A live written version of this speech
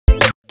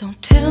Don't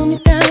tell me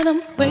that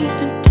I'm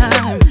wasting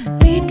time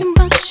thinking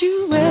about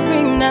you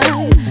every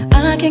night.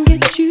 I can't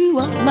get you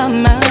off my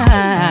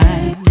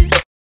mind.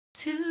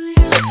 To you,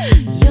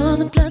 you're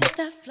the blood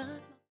that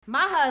floods.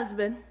 My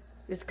husband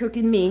is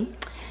cooking me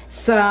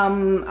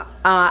some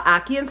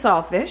ackee and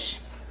saltfish,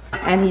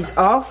 and he's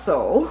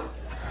also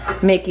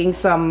making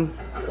some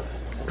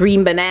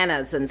green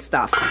bananas and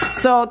stuff.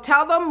 So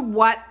tell them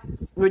what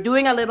we're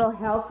doing, a little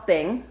health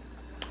thing,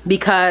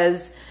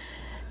 because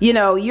you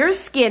know you're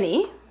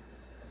skinny,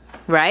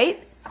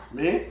 right?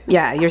 Me?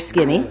 Yeah, you're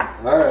skinny.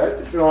 Alright,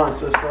 if you want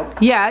to say so.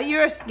 Yeah,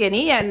 you're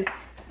skinny, and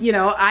you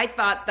know, I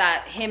thought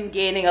that him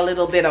gaining a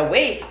little bit of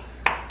weight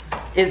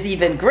is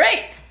even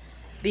great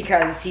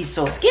because he's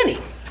so skinny.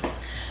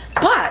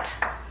 But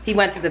he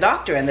went to the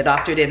doctor, and the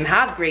doctor didn't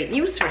have great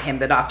news for him.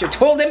 The doctor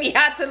told him he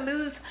had to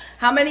lose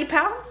how many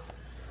pounds?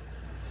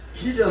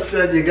 He just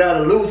said you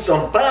gotta lose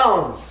some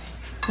pounds.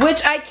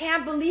 Which I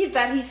can't believe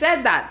that he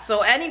said that.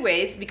 So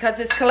anyways, because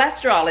his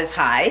cholesterol is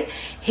high,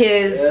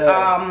 his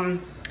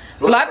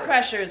blood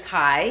pressure is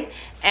high,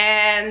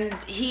 and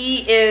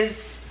he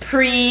is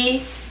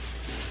pre-diabetic.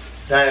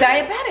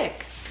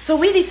 So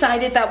we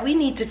decided that we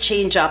need to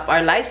change up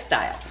our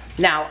lifestyle.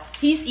 Now,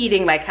 he's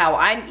eating like how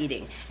I'm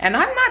eating. And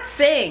I'm not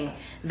saying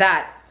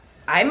that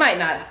I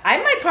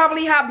might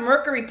probably have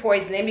mercury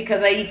poisoning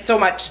because I eat so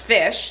much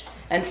fish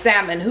and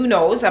salmon. Who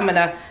knows? I'm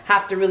gonna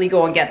have to really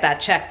go and get that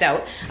checked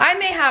out. I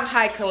may have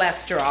high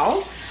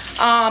cholesterol.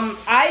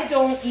 I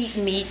don't eat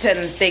meat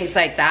and things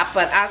like that,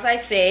 but as I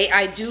say,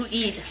 I do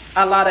eat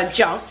a lot of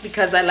junk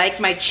because I like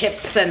my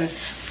chips and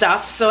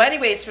stuff. So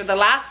anyways, for the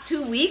last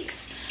 2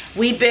 weeks,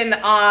 we've been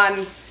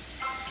on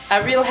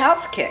a real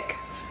health kick.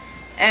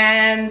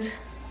 And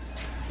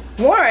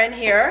Warren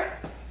here,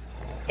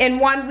 in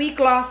 1 week,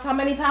 lost how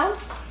many pounds?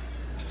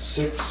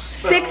 6 pounds.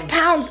 6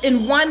 pounds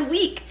in 1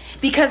 week.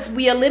 Because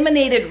we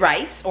eliminated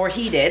rice, or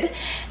he did.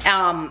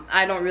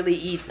 I don't really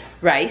eat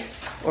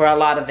rice, or a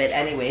lot of it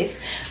anyways.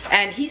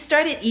 And he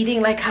started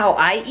eating like how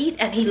I eat,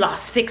 and he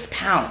lost 6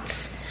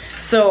 pounds.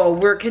 So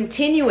we're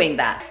continuing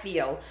that. I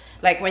feel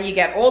like when you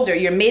get older,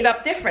 you're made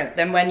up different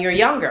than when you're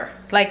younger.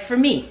 Like for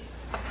me,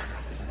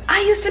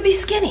 I used to be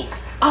skinny.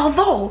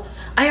 Although,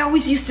 I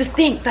always used to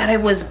think that I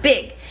was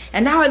big.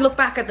 And now I look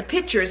back at the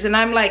pictures and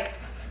I'm like,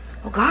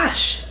 oh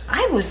gosh,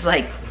 I was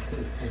like,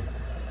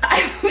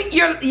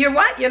 you're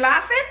what? You're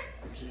laughing?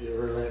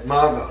 You're like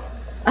MAGA.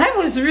 I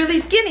was really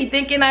skinny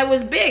thinking I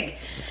was big.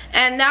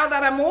 And now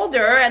that I'm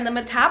older and the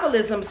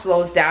metabolism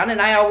slows down,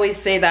 and I always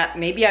say that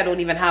maybe I don't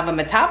even have a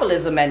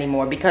metabolism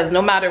anymore because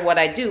no matter what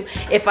I do,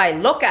 if I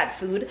look at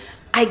food,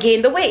 I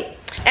gain the weight.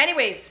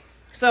 Anyways,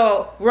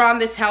 so we're on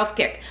this health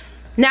kick.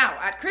 Now,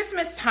 at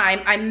Christmas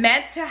time, I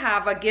meant to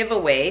have a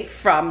giveaway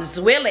from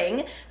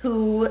Zwilling,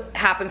 who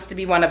happens to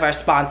be one of our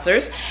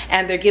sponsors,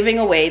 and they're giving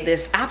away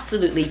this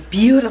absolutely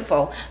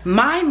beautiful,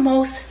 my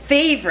most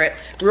favorite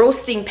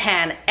roasting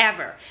pan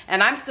ever.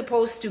 And I'm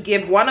supposed to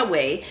give one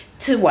away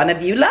to one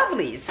of you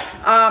lovelies.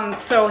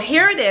 So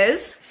here it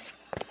is.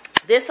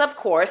 This, of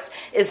course,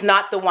 is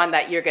not the one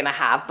that you're gonna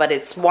have, but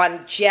it's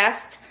one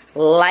just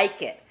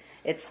like it.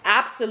 It's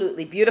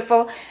absolutely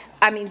beautiful.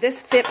 I mean,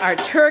 this fit our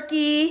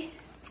turkey.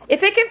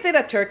 If it can fit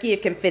a turkey,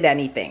 it can fit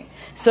anything.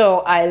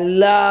 So I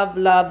love,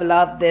 love,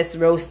 love this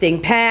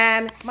roasting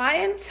pan. My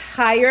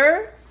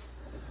entire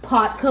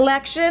pot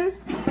collection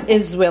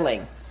is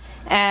Zwilling.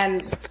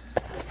 And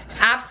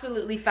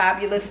absolutely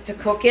fabulous to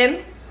cook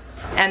in.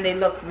 And they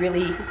look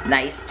really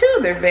nice too.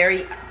 They're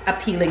very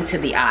appealing to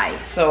the eye.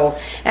 So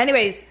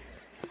anyways,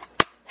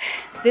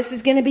 this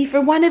is gonna be for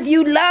one of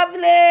you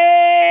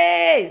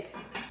lovelies.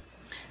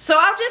 So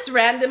I'll just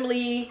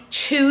randomly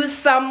choose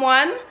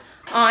someone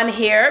on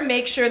here.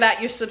 Make sure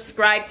that you're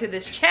subscribed to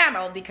this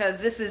channel because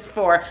this is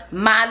for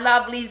my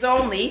lovelies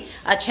only,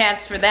 a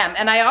chance for them.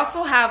 And I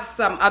also have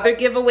some other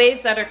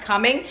giveaways that are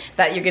coming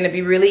that you're going to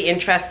be really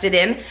interested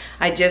in.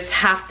 I just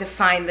have to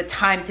find the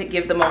time to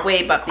give them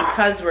away, but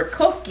because we're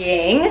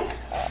cooking,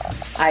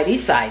 I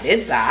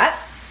decided that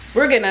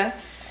we're going to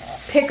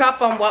pick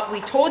up on what we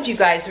told you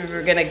guys we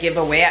were going to give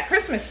away at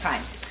Christmas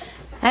time.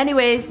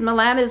 Anyways,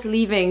 Milana's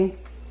leaving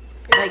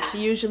like she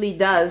usually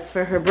does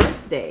for her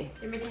birthday.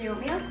 You're making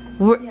oatmeal?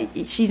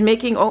 She's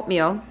making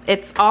oatmeal.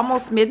 It's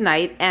almost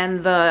midnight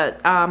and the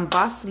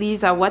bus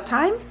leaves at what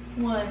time?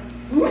 1.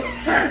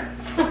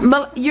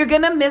 You're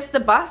gonna miss the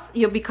bus.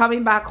 You'll be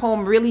coming back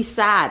home really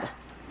sad.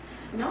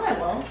 No, I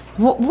won't.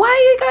 Why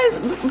are you guys,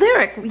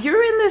 Lyric,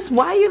 you're in this,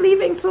 why are you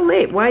leaving so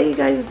late? Why are you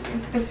guys?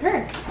 It's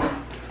her.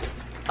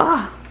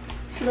 Oh.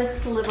 She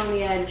likes to live on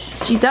the edge.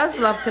 She does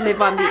love to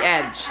live on the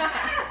edge.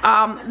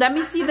 Let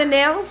me see the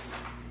nails.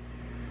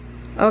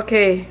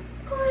 Okay,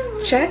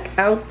 check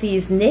out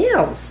these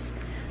nails.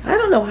 I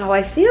don't know how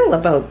I feel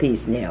about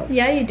these nails.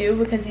 Yeah, you do,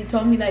 because you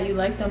told me that you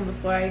liked them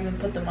before I even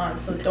put them on,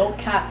 so don't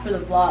cap for the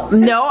vlog.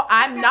 No,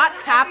 I'm not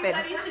capping.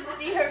 Everybody should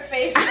see her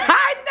face. I'm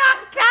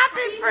not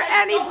capping for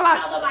any vlog.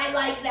 Tell them I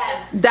like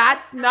them.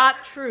 That's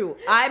not true.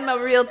 I'm a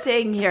real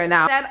thing here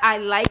now. I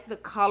like the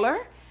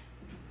color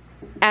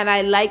and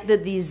I like the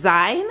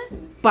design,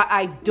 but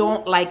I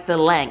don't like the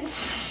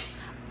length.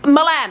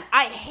 Milan,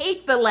 I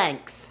hate the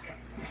length.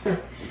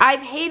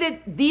 I've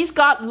hated, these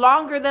got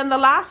longer than the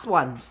last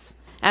ones.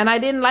 And I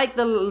didn't like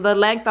the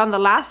length on the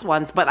last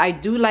ones, but I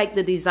do like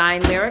the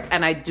design, Lyric,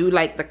 and I do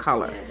like the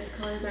color. Yeah, the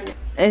colors are...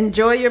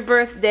 Enjoy your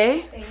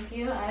birthday. Thank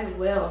you, I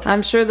will.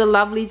 I'm sure the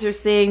lovelies are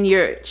saying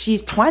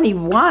she's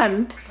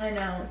 21. I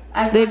know.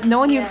 They've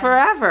known you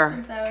forever.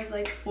 Since I was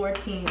like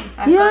 14.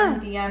 I've gotten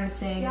DMs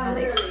saying how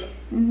they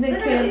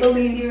can't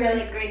believe you were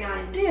like grade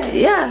 9.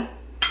 Yeah.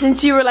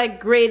 Since you were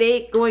like grade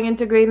 8 going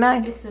into grade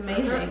 9. It's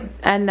amazing.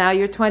 And now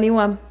you're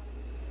 21.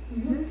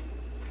 Mm-hmm.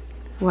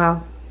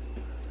 Wow.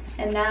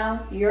 And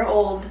now you're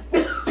old.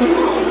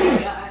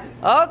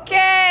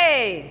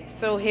 Okay,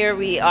 so here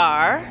we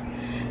are.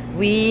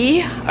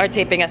 We are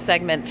taping a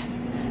segment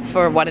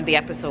for one of the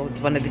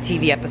episodes, one of the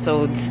TV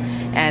episodes,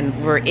 and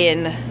we're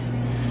in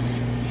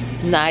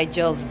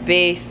Nigel's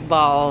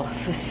baseball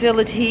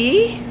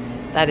facility.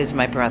 That is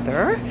my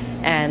brother.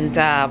 And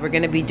we're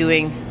gonna be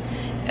doing,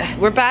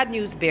 we're Bad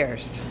News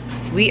Bears.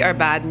 We are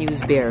Bad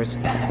News Bears.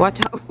 Watch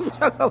out.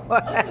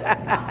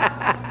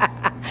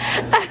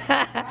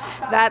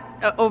 That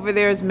over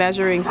there is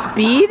measuring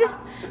speed.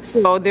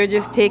 So they're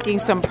just taking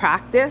some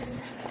practice.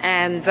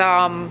 And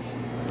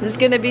there's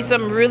gonna be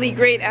some really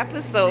great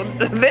episodes.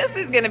 This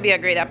is gonna be a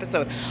great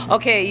episode.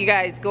 Okay, you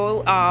guys,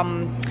 go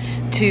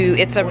to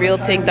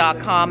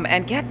itsarealthing.com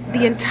and get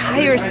the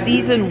entire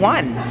season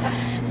 1.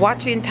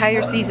 Watch the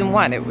entire season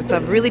 1. It's a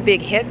really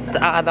big hit.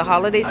 The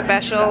holiday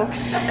special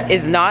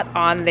is not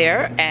on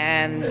there,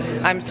 and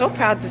I'm so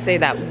proud to say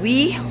that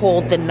we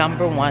hold the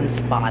 #1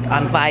 spot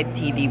on Vibe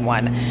TV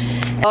 1.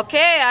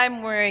 Okay,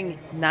 I'm wearing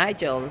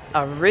Nigel's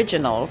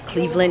original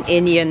Cleveland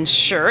Indians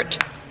shirt.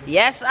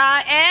 Yes,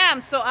 I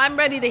am. So I'm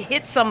ready to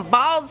hit some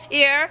balls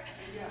here.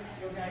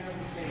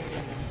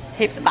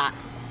 Tape the bat.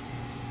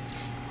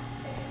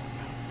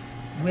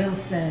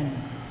 Wilson.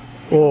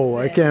 Oh,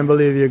 I can't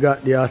believe you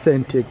got the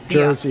authentic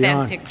jersey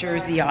on. The authentic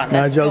jersey on.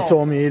 Nigel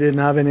told me he didn't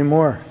have any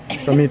more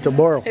for me to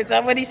borrow. Is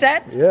that what he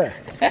said? Yeah.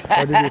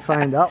 How did you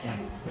find that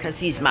one? Because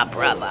he's my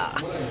brother.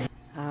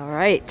 All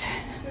right.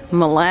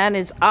 Milan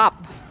is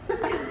up.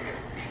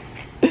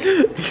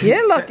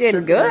 You're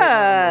looking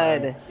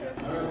good.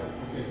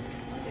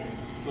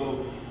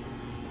 So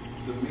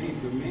the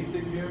main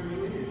thing here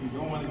really, if you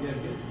don't want to get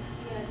hit,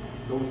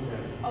 go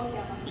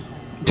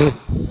stand.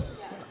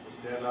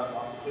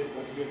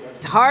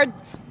 It's hard.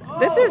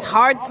 This is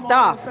hard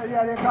stuff. Swing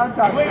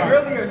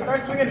earlier.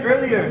 Start swinging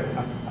earlier.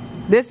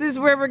 This is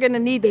where we're gonna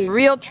need the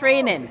real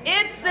training.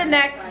 It's the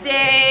next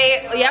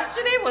day.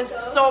 Yesterday was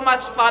so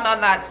much fun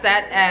on that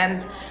set,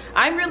 and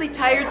I'm really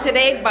tired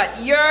today,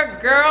 but your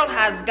girl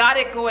has got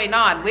it going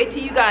on. Wait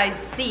till you guys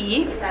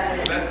see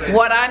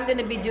what I'm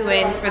gonna be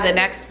doing for the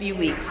next few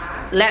weeks.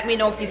 Let me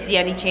know if you see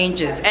any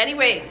changes.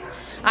 Anyways,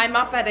 I'm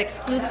up at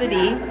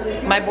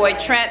Exclusivity. My boy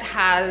Trent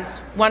has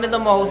one of the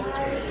most,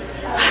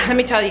 let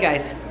me tell you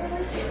guys,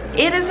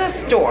 it is a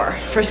store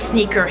for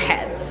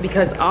sneakerheads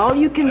because all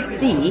you can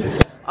see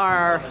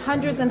are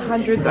hundreds and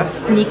hundreds of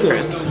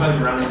sneakers.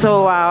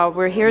 So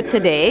we're here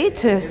today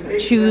to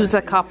choose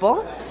a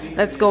couple.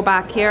 Let's go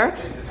back here.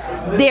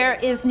 There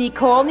is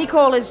Nicole.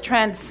 Nicole is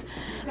Trent's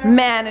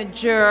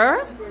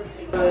manager.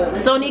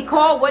 So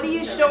Nicole, what are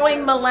you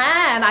showing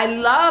Milan? I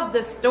love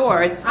the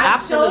store. It's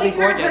absolutely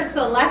gorgeous. Her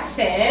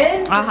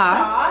selection.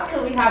 Shop.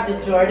 So we have the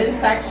Jordan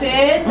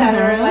section that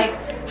are like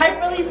hype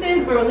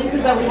releases, but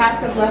releases that we have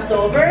some left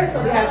over.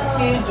 So we have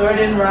 2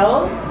 Jordan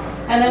rows.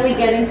 And then we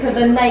get into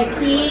the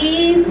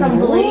Nike, some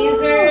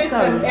Blazers,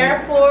 some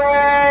Air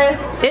Force.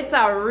 It's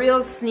a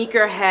real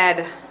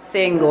sneakerhead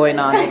thing going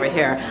on over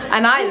here.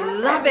 And I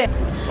love it.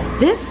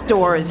 This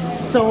store is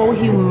so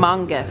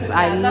humongous.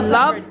 I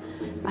love it.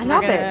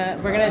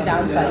 We're gonna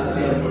downsize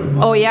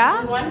soon. Oh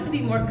yeah? We want it to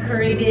be more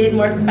curated,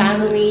 more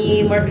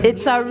family, more community.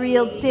 It's a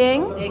real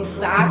thing?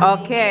 Exactly.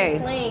 Okay.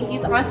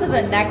 He's on to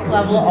the next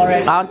level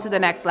already. On to the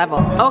next level.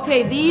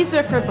 Okay, these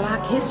are for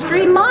Black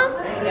History Month?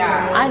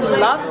 Yeah. I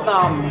love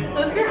them.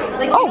 So if you're,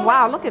 like, Oh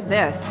wow, look at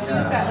this.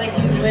 that, like,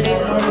 you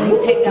wouldn't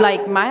normally pick up.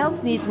 Like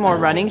Miles needs more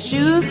running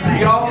shoes.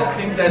 We all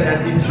think that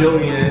Auntie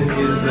Jillian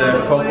is the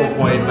focal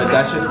point, but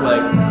that's just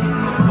like,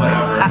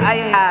 whatever.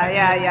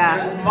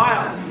 Yeah. There's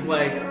Miles, who's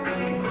like,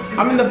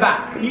 I'm in the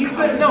back. He's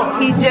the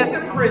He's just- the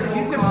Prince.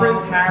 He's the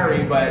Prince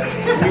Harry, but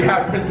we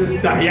have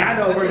Princess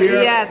Diana over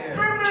here. Yes,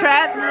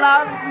 Trent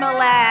loves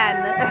Milan.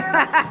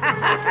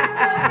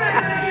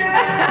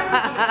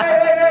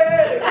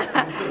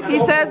 He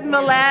says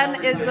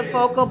Milan is the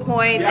focal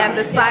point and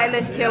the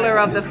silent killer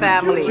of the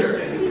family.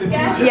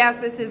 Yes,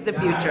 this is the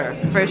future,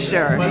 for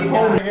sure.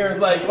 Over here is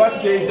like,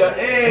 watch Deja.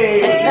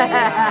 Hey!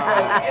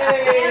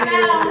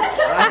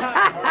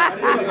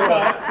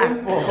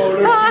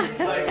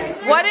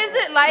 What is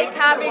it like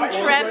having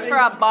Trent for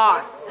a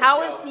boss?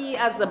 How is he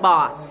as a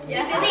boss? He's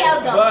really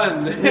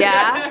outgoing. Fun.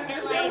 Yeah?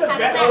 And like,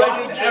 Best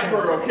boss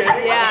ever,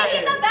 okay? Yeah.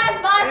 He's the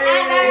best boss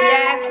ever.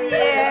 Yes, he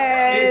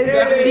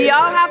is. Do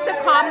y'all have to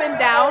calm him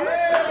down?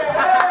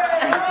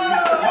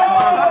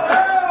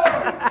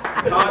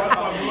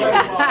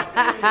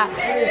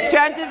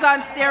 Trent is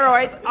on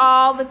steroids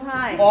all the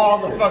time. All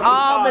the fucking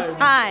All the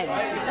time.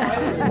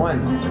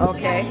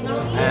 Okay.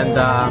 And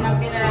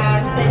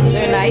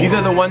They're nice. these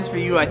are the ones for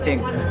you, I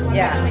think.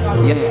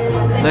 Yeah.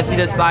 Yeah. Let's see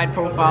the side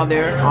profile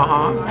there.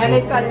 And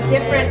it's a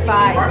different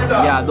vibe.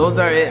 Yeah, those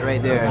are it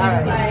right there.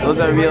 Alright. Those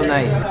are real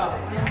nice.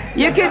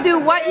 You can do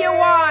what you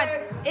want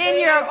in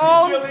your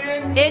own,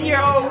 in your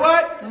You know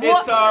what?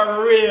 It's a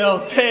real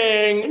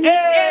thing.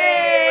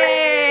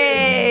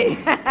 Hey!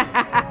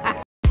 Hey!